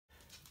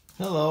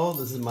Hello,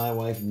 this is my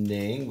wife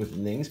Ning with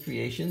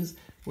NengsCreations.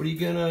 What are you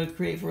going to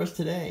create for us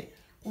today?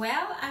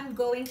 Well, I'm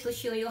going to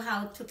show you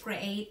how to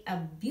create a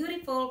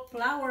beautiful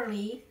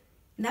flowery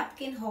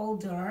napkin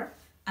holder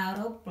out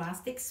of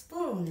plastic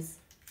spoons.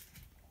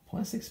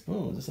 Plastic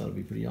spoons, this ought to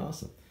be pretty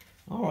awesome.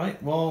 All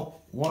right,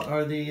 well, what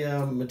are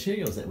the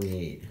materials that we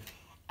need?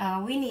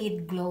 We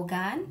need glue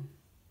gun,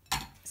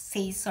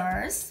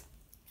 scissors,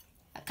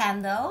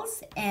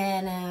 candles,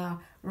 and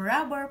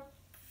rubber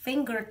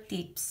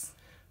fingertips.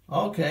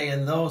 Okay,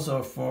 and those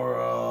are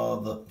for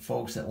the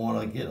folks that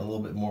want to get a little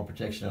bit more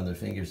protection on their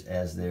fingers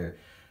as they're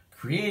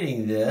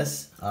creating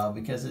this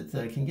because it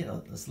can get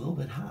it's a little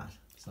bit hot.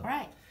 So. All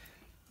right.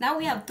 Now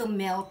we have to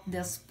melt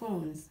the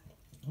spoons.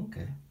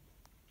 Okay.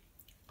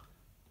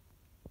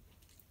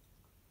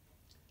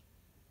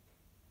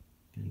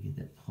 Gotta get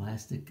that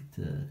plastic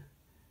to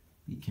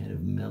be kind of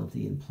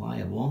melty and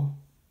pliable.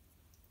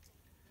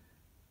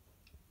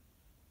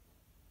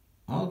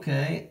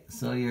 Okay,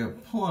 so you're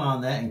pulling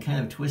on that and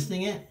kind of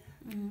twisting it.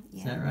 Yeah.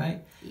 Is that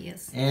right?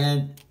 Yes.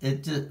 And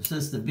it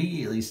just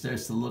immediately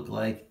starts to look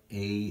like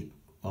a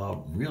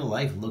real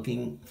life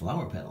looking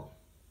flower petal.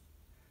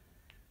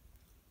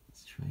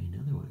 Let's try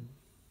another one.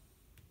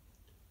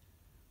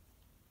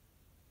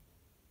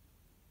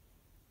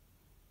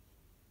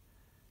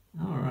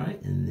 All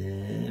right, and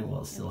then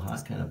while it's still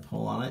hot, kind of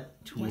pull on it,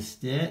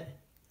 twist it.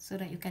 So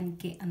that you can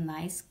get a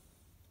nice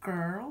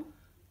curl.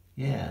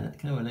 Yeah,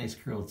 kind of a nice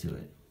curl to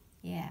it.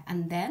 Yeah,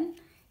 and then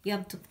you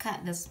have to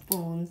cut the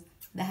spoons,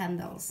 the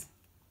handles.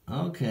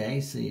 Okay,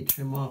 so you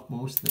trim off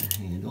most of the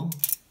handle.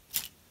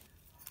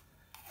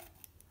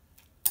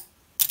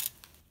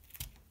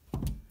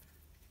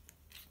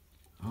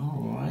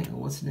 All right,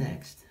 well, what's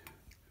next?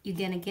 You're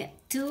gonna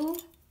get 2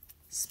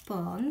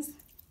 spoons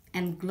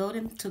and glue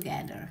them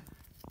together.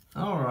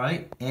 All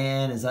right,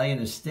 and as I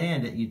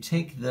understand it, you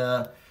take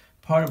the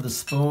part of the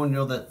spoon, you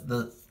know,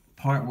 the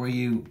part where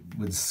you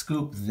would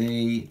scoop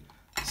the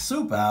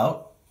soup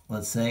out,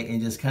 let's say, and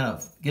just kind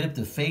of get it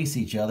to face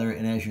each other.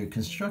 And as you're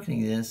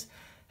constructing this,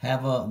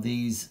 have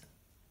these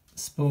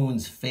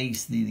spoons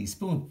face these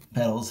spoon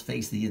petals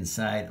face the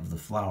inside of the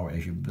flower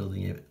as you're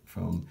building it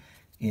from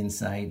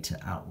inside to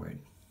outward.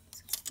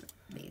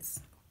 This.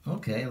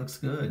 Okay, looks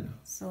good.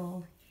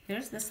 So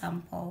here's the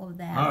sample of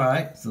that. All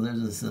right, so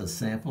there's a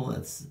sample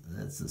that's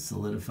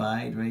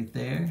solidified right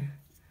there.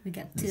 We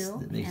got 2,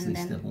 That makes and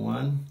this then step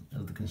 1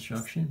 of the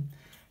construction.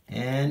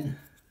 And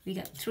we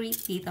got 3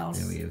 petals.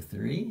 there we have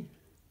 3.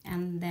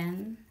 And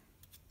then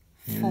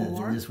And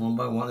 4. then just one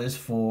by one, there's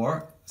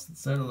 4. It's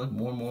starting to look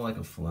more and more like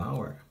a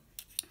flower.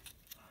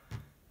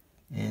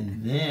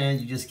 And then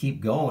you just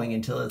keep going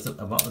until it's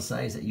about the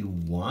size that you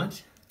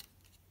want.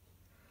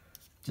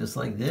 Just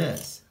like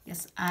this.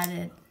 Just add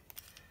it.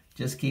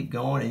 Just keep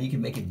going, and you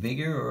can make it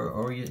bigger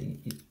or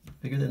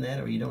bigger than that,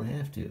 or you don't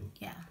have to.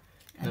 Yeah.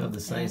 Kind of the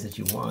size that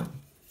you want.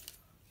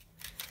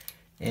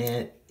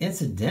 And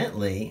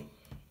incidentally,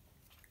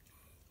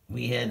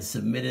 we had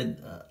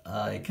submitted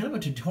kind of a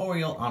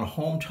tutorial on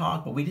Home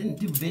Talk, but we didn't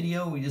do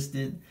video. We just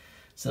did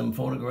some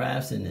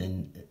photographs,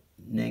 and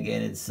Neg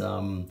added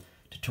some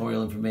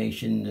tutorial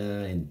information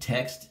in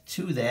text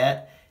to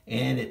that,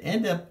 and it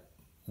ended up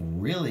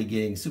really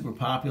getting super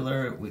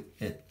popular.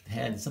 It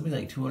had something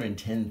like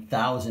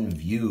 210,000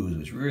 views,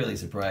 which really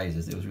surprised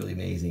us. It was really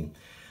amazing.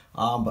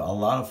 But a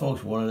lot of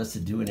folks wanted us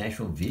to do an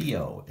actual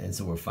video, and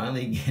so we're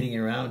finally getting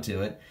around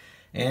to it.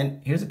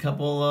 And here's a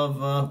couple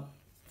of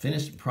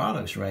finished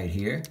products right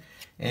here.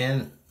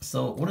 And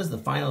so what is the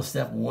final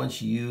step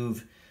once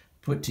you've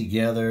put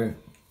together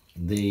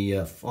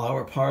the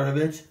flower part of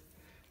it?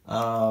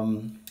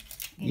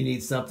 You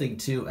need something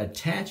to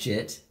attach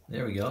it.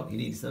 There we go. You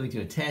need something to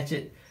attach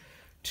it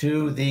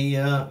to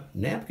the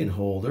napkin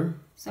holder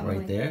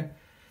right there.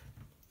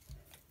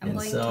 I'm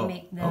going to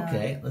make the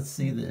okay, let's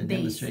see the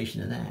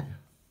demonstration of that.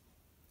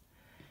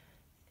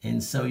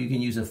 And so you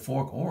can use a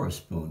fork or a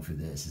spoon for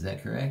this, is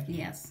that correct?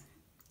 Yes.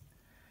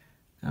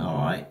 All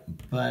right,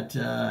 but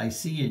I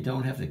see you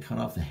don't have to cut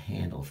off the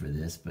handle for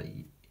this, but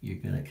you're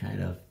going to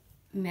kind of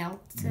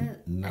melt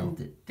it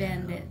and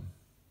bend it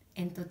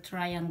into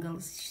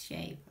triangle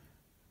shape.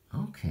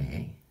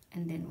 Okay.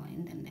 And then one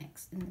in the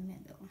next, in the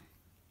middle.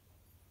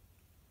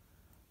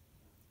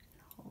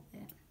 Hold it.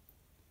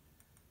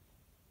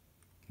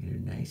 Get her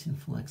nice and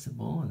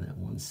flexible in that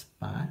one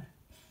spot.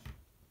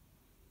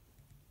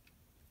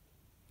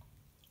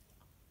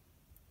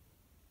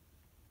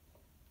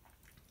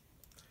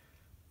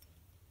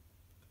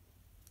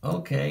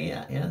 Okay,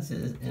 yeah,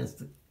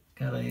 it's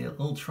got a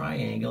little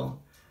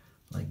triangle,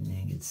 like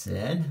Ning had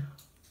said.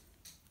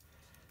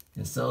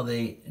 And so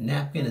the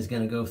napkin is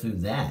going to go through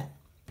that.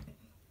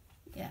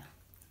 Yeah,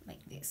 like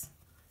this.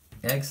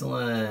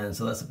 Excellent.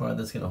 So that's the part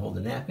that's going to hold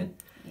the napkin.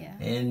 Yeah.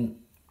 And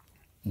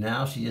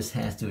now she just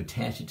has to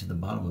attach it to the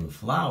bottom of the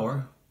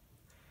flower.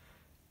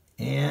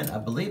 And I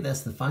believe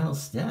that's the final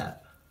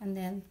step. And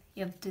then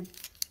you have to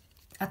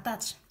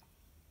attach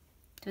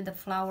to the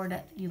flower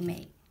that you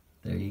made.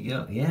 There you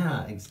go.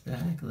 Yeah,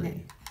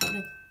 exactly.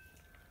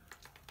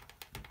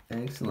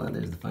 Excellent.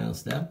 There's the final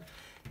step.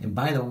 And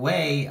by the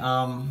way,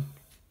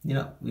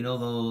 you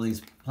know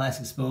these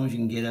plastic spoons, you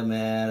can get them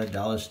at a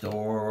dollar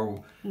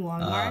store.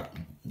 Walmart.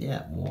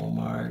 Yeah,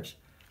 Walmart.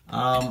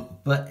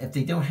 But if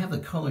they don't have the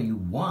color you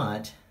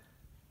want,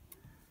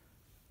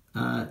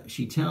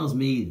 she tells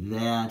me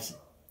that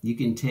you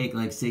can take,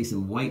 like, say,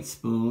 some white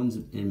spoons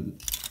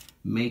and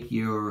make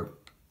your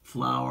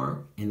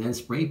flower and then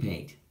spray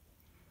paint.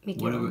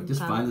 Whatever,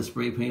 just find the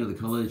spray paint of the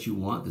color that you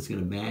want that's going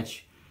to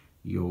match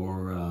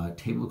your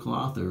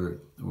tablecloth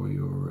or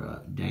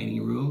your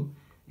dining room,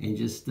 and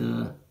just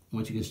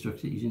once you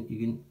construct it, you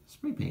can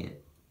spray paint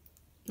it.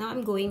 Now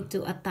I'm going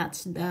to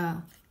attach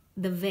the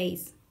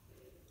vase.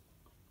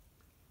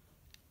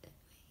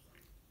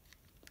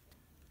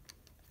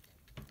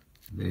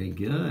 Very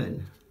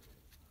good.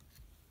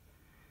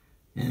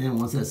 And then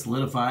once that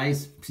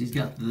solidifies, she's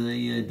got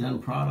the done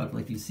product,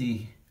 like you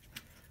see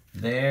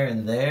there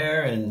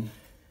and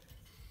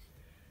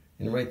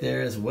right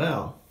there as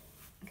well.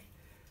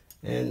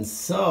 And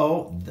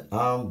so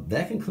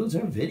that concludes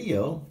our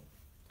video.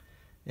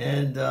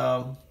 And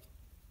well,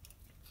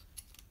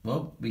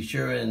 be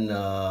sure and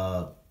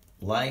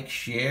like,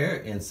 share,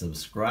 and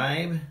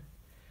subscribe.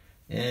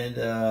 And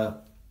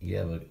you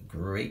have a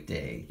great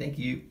day. Thank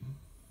you.